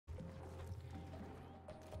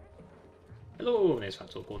Hello, my name's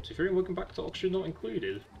Phantom123 and welcome back to Oxygen Not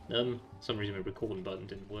Included. For some reason my recording button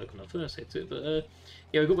didn't work when I first hit it, but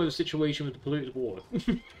yeah, we got a bit of a situation with the polluted water.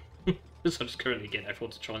 So I'm just currently getting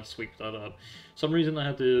everyone to try and sweep that up. For some reason I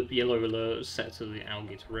had the yellow alert set to the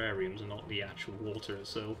algae terrariums and not the actual water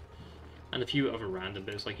itself. And a few other random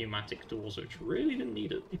bits like pneumatic doors, which really didn't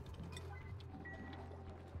need it.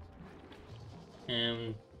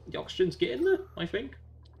 The oxygen's getting there, I think.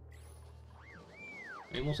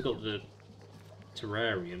 We've also got the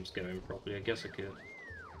terrariums going properly. I guess I could...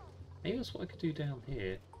 Maybe that's what I could do down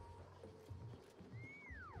here.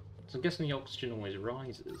 So I'm guessing the oxygen always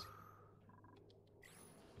rises.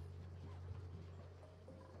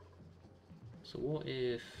 So what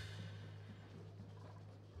if...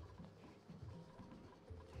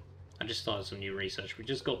 I just started some new research. We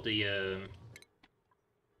just got the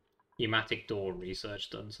pneumatic door research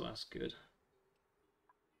done, so that's good.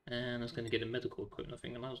 And I was going to get a medical equipment, I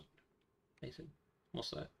think, and that was basic.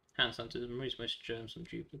 What's that? Hand sanitizer removes most germs and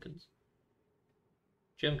duplicants.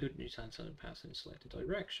 Germ good news hand sanitizer pass in selected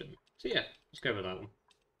direction. So yeah, let's go with that one.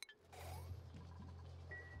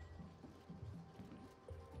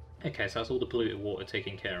 Okay, so that's all the polluted water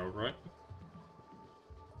taken care of, right?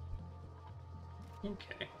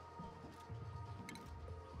 Okay.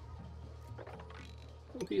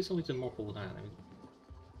 We'll get something to mop all that.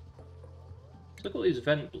 So I've got these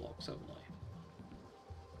vent blocks, haven't I?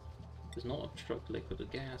 Does not obstruct liquid or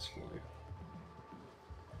gas flow.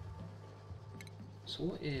 So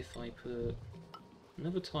what if I put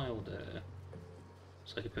another tile there,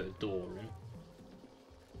 so I could put a door in.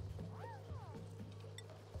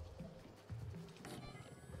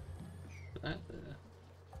 Put that there.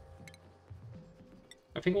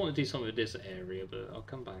 I think I want to do something with this area, but I'll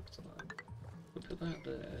come back to that. We'll put that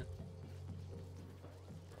there.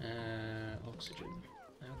 Oxygen.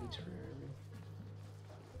 Algae terrarium.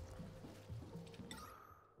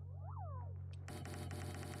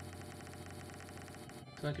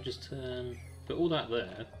 So I could just put all that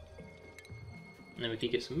there, and then we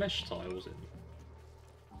could get some mesh tiles in.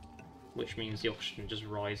 Which means the oxygen just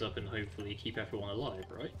rise up and hopefully keep everyone alive,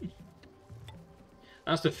 right?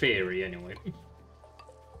 That's the theory, anyway.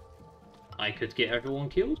 I could get everyone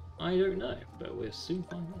killed? I don't know, but we'll soon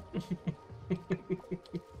find out.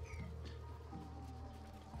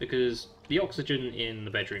 Because the oxygen in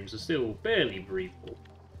the bedrooms is still barely breathable.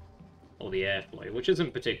 Or the airflow, which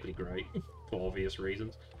isn't particularly great, for obvious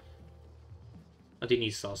reasons. I do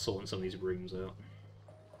need to start sorting some of these rooms out.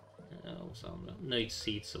 What's that? Node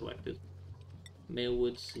seed selected.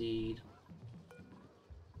 Millwood seed.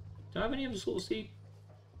 Do I have any other sort of seed?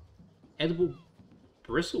 Edible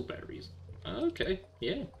bristleberries. Okay,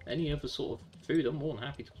 yeah. Any other sort of food I'm more than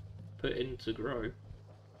happy to put in to grow.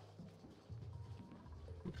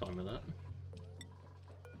 I'm fine with that.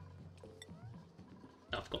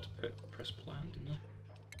 I forgot to press plan, didn't I?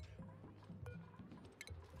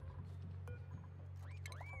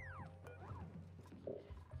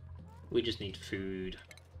 We just need food.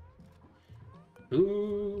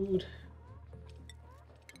 Food!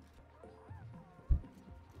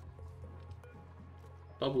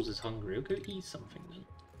 Bubbles is hungry. We'll go eat something then.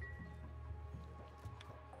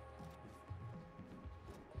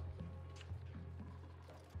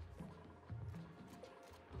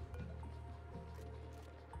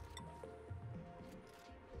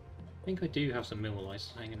 I think I do have some mineral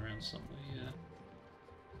ice hanging around somewhere, yeah.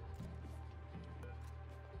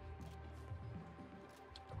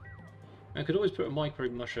 I could always put a micro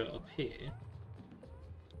musher up here.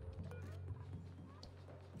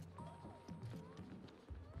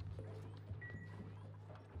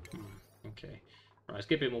 Okay. Right, let's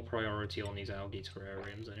get a bit more priority on these algae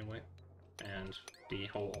terrariums anyway. And the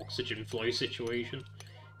whole oxygen flow situation.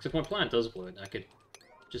 Because if my plan does work, I could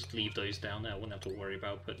just leave those down there. I wouldn't have to worry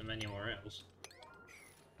about putting them anywhere else.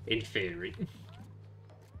 In theory.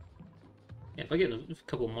 Yeah, if I get a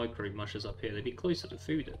couple of micro mushers up here, they'd be closer to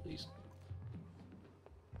food at least.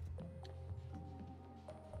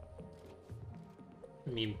 I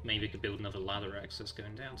mean, maybe I could build another ladder access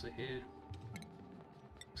going down to here.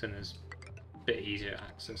 So then there's a bit easier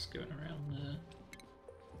access going around there.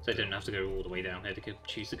 So I don't have to go all the way down here. They could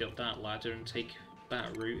choose to go up that ladder and take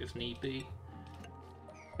that route if need be.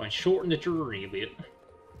 Try and shorten the journey a bit.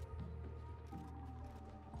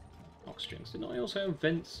 Oxygen. Didn't I also have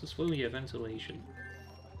vents as well? Yeah, ventilation.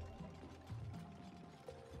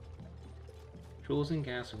 Draws in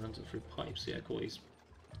gas and runs it through pipes. Yeah, I can always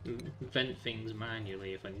vent things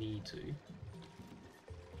manually if I need to.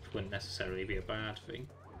 Which wouldn't necessarily be a bad thing.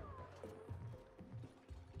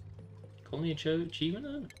 Colony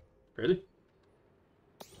achievement? Really?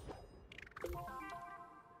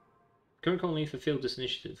 Current colony fulfilled this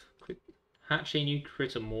initiative. Hatch a new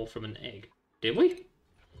critter more from an egg. Did we?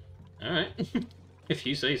 Alright. If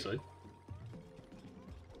you say so.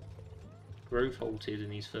 Growth halted and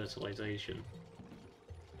needs fertilization.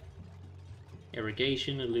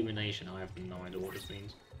 Irrigation, illumination. I have no idea what this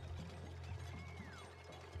means.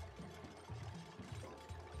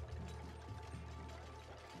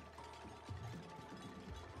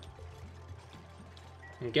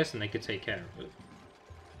 I'm guessing they could take care of it.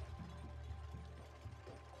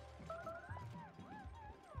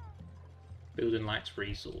 Building lacks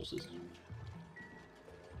resources.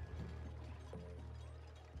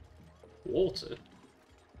 Water?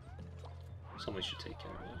 Someone should take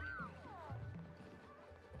care of that.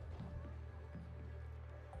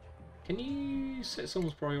 Can you set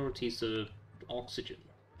someone's priorities to oxygen?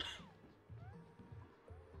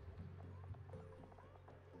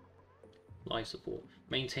 Life support.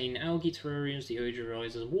 Maintain algae terrariums,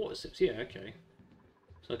 deodorizers, water sips. Yeah, okay.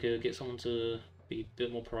 So I could get someone to be a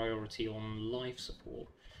bit more priority on life support.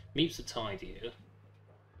 Meets the tide here.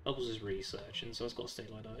 Doubles his research, and so it's got to stay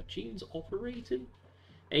like that. Gene's operating?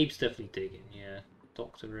 Abe's definitely digging, yeah.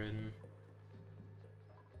 Doctor in.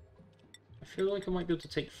 I feel like I might be able to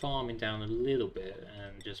take farming down a little bit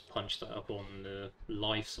and just punch that up on the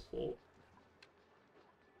life support.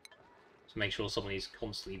 To make sure somebody's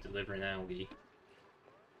constantly delivering algae.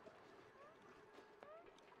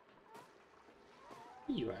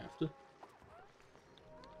 What are you after?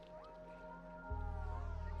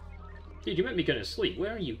 Dude, you meant me going to sleep.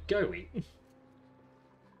 Where are you going?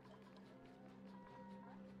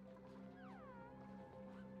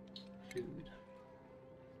 Food.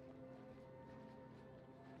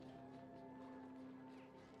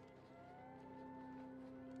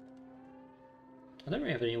 I don't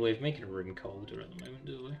really have any way of making a room colder at the moment,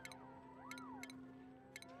 do I?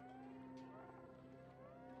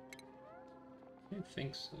 I don't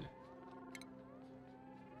think so.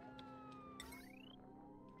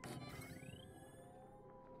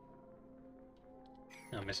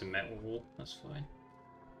 No, I'm missing metal wall, that's fine.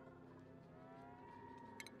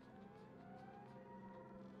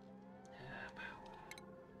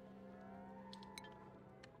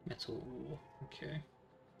 Metal wall, okay.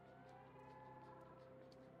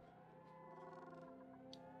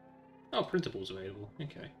 Oh, printables available,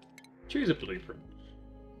 okay. Choose a blueprint.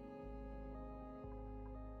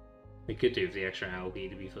 We could do with the extra algae,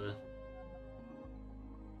 to be fair.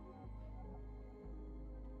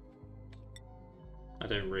 I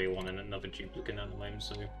don't really want another duplicant at the moment,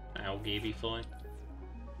 so algae be fine.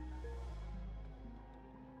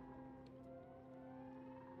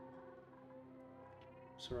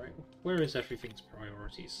 It's alright. Where is everything's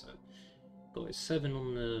priorities set? Got it 7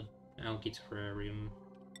 on the algae terrarium.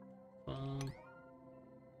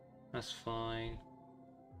 That's fine.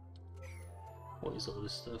 What is all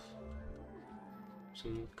this stuff?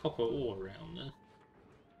 Some copper ore around there.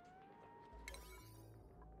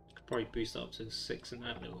 Could probably boost up to 6 in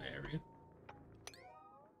that little area.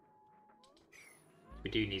 We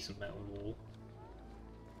do need some metal ore.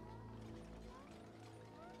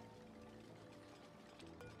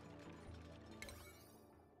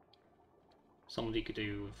 Somebody could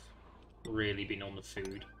do with really being on the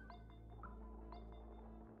food.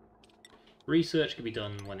 Research can be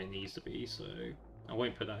done when it needs to be, so I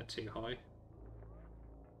won't put that too high.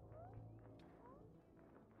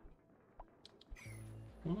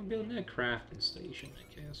 I want to build a crafting station.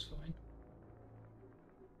 Okay, that's fine.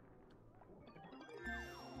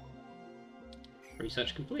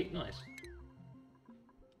 Research complete, nice.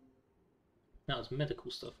 That was medical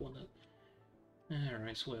stuff, wasn't it?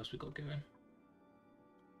 Alright, so what else we got going?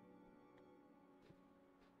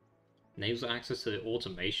 Enables access to the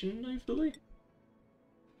automation overlay?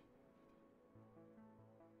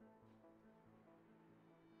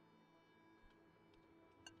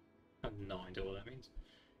 I have no idea what that means.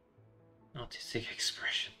 Artistic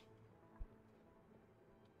expression.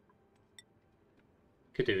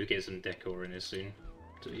 Could do get some decor in this soon.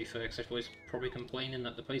 To be fair, because everybody's probably complaining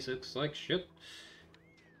that the place looks like shit.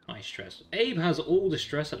 High stress. Abe has all the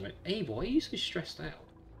stress at the moment. Abe, why are you so stressed out?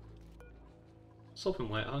 Soft and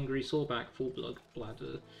wet, hungry, sore back, full blood,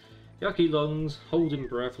 bladder, yucky lungs, holding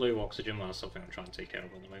breath, low oxygen. Well, that's something I'm trying to take care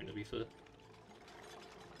of at the moment, to be fair.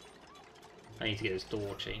 I need to get this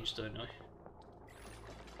door changed, don't I?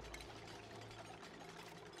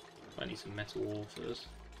 I need some metal ore first.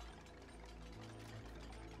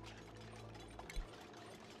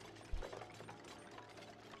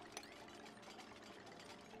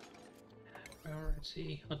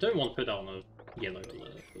 Priority. I don't want to put that on a yellow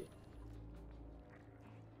alert, but...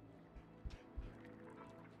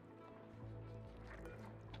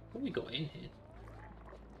 What we got in here?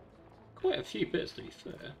 Quite a few bits, to be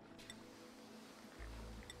fair.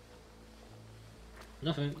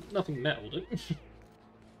 Nothing metal,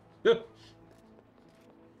 though.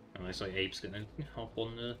 Unless like Abe's gonna hop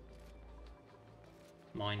on the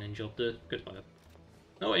mining job there. Good fire.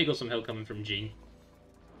 Oh, you got some help coming from Gene.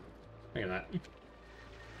 Look at that. Can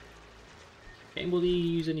anybody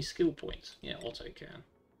use any skill points? Yeah, Otto can.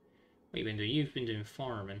 What you been doing? You've been doing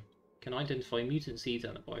farming. Can identify mutant seeds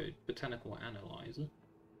and a botanical analyzer.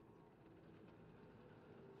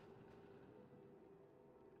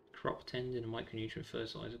 Crop tending and micronutrient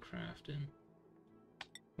fertilizer crafting.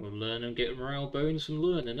 We'll learn and get morale bonus from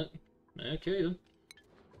learning it. Okay then.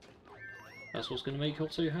 That's what's going to make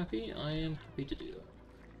Otto happy. I am happy to do that.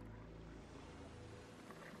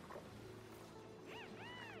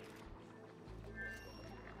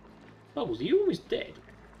 Bubbles, are you always dead?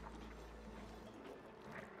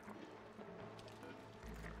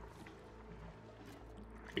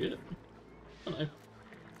 Good. I don't know.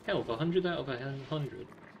 Health, 100 out of 100.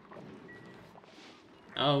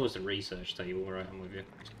 Oh, it's a research table, right, I'm with you. I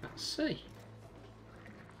was about to say.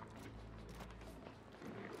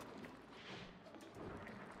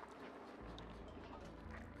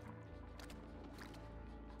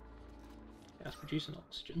 Gas producing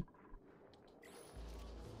oxygen.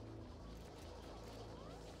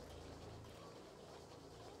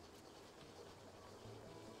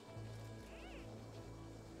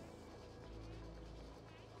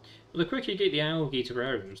 Well, the quicker you get the algae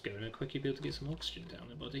terrariums going, the quicker you'll be able to get some oxygen down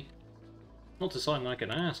there, buddy. Not to sound like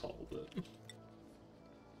an asshole, but...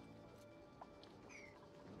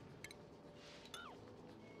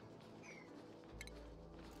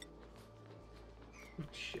 Oh,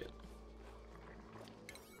 shit.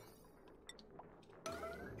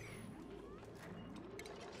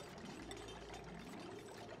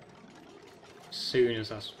 As soon as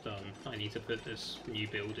that's done, I need to put this new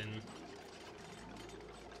building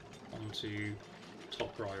onto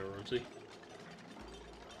top priority.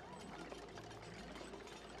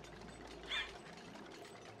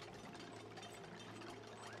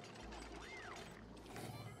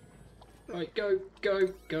 Right, go, go,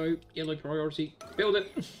 go. Yellow priority. Build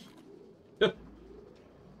it! The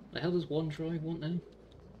hell does OneDrive want now?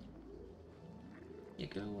 Yeah,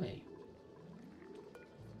 go away.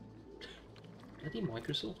 Bloody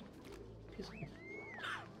Microsoft. Piss off.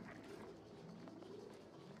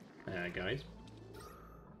 Guys.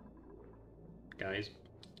 Guys.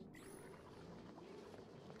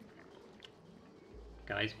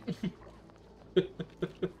 Guys.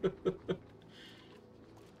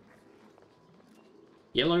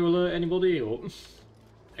 Yellow alert, anybody? Or...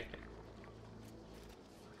 okay.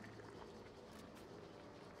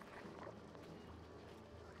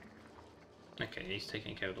 Okay, he's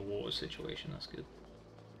taking care of the water situation, that's good.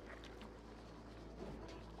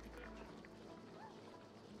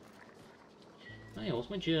 Hey, what's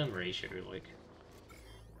my germ ratio like?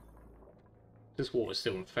 This water's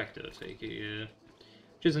still infected, I take it, yeah.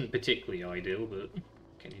 Which isn't particularly ideal, but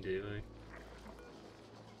can you do, eh?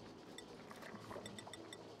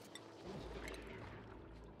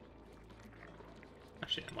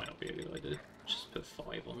 Actually, that might not be a good idea. Just put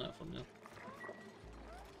 5 on that thumbnail.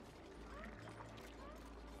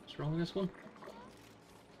 What's wrong with this one?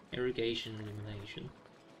 Irrigation, illumination.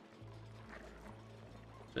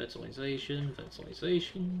 Fertilization,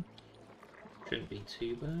 fertilization. Shouldn't be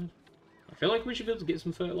too bad. I feel like we should be able to get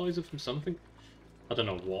some fertilizer from something. I don't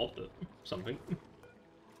know what, but something.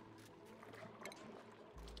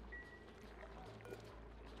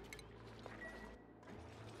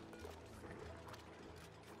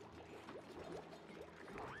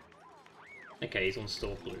 Okay, he's on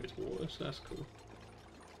store fluid water, so that's cool.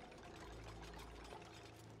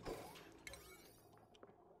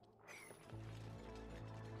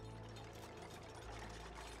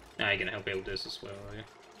 Now you're gonna help build this as well, are you?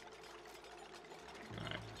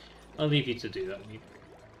 Alright. I'll leave you to do that. You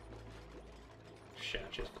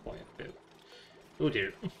shout just quite a bit. Oh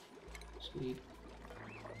dear. Sweep.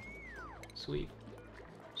 Sweep.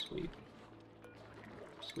 Sweep.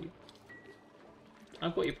 Sweep.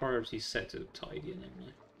 I've got your priorities set to tidying, haven't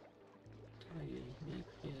I? Tidying,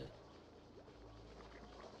 yeah.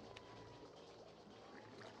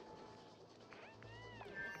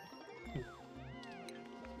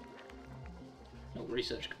 Oh,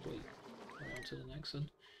 research complete. On to the next one.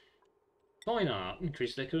 Fine art.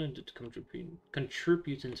 Increase their current to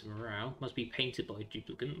contribute into morale. Must be painted by a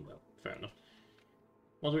duplicant. Well, fair enough.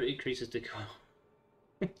 Moderate increases decor.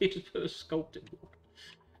 You just put a sculpting board.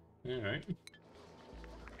 Alright.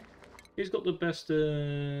 Who's got the best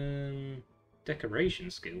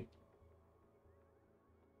decoration skill?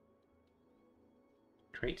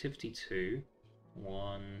 creativity 2.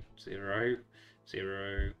 1, 0,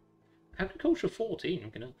 0. Agriculture 14. I'm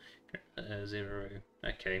gonna 0.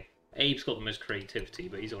 Okay. Abe's got the most creativity,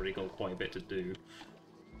 but he's already got quite a bit to do.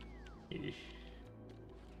 Eesh.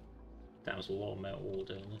 That was a lot of metal ore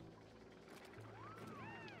down there.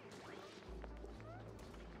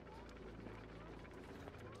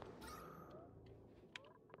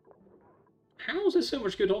 How is there so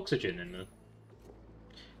much good oxygen in there?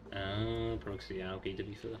 Probably because the algae, to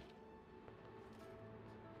be fair.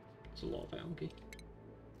 There's a lot of algae.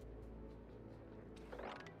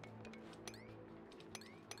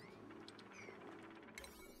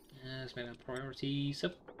 Let's make that priority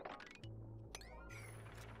 7.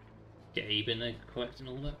 Get Abe in there collecting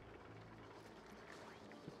all that.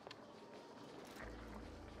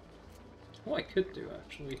 What I could do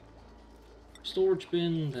actually, storage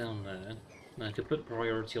bin down there. And I could put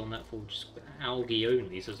priority on that for just algae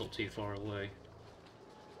only, so it's not too far away.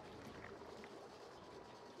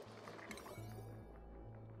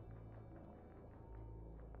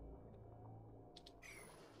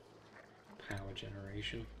 Power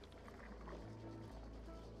generation.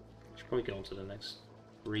 Should probably go on to the next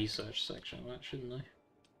research section of that, shouldn't I?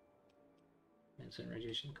 Medicine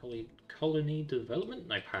radiation colony development?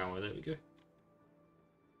 No power, there we go.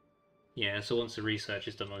 Yeah, so once the research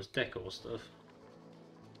is done on this decor stuff.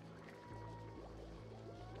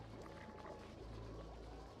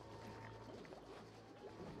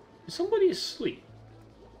 Is somebody asleep?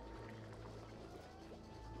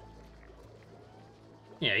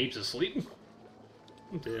 Yeah, Abe's asleep.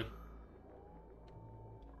 Oh dear.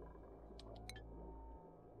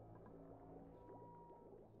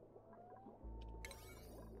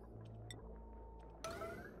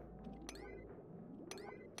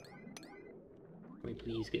 Can we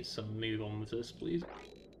please get some move on with this, please?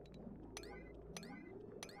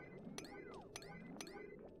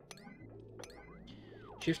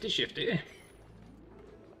 Shifty, shifty.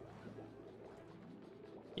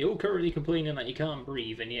 You're currently complaining that you can't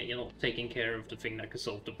breathe, and yet you're not taking care of the thing that could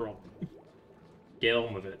solve the problem. Get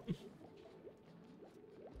on with it.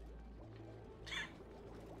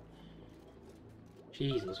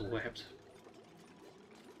 Jesus wept.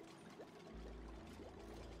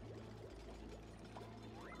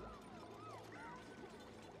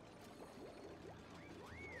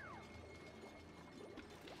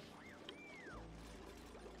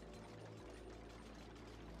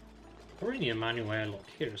 I really need a manual airlock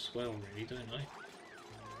here as well, really, don't I?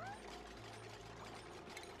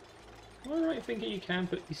 Am I right thinking you can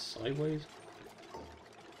put these sideways?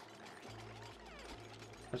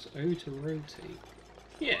 Press O to rotate.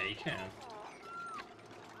 Yeah, you can.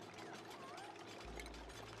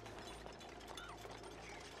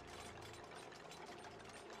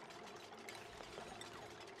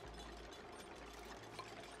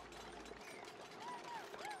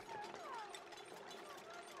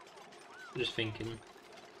 Just thinking,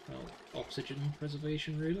 well, oxygen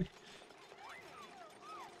preservation, really.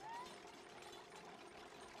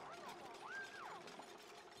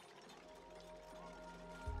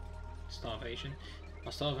 Starvation.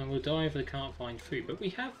 Our starving will die if they can't find food, but we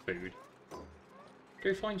have food.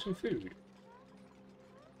 Go find some food.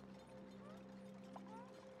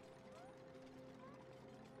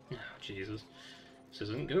 Oh, Jesus. This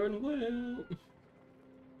isn't going well.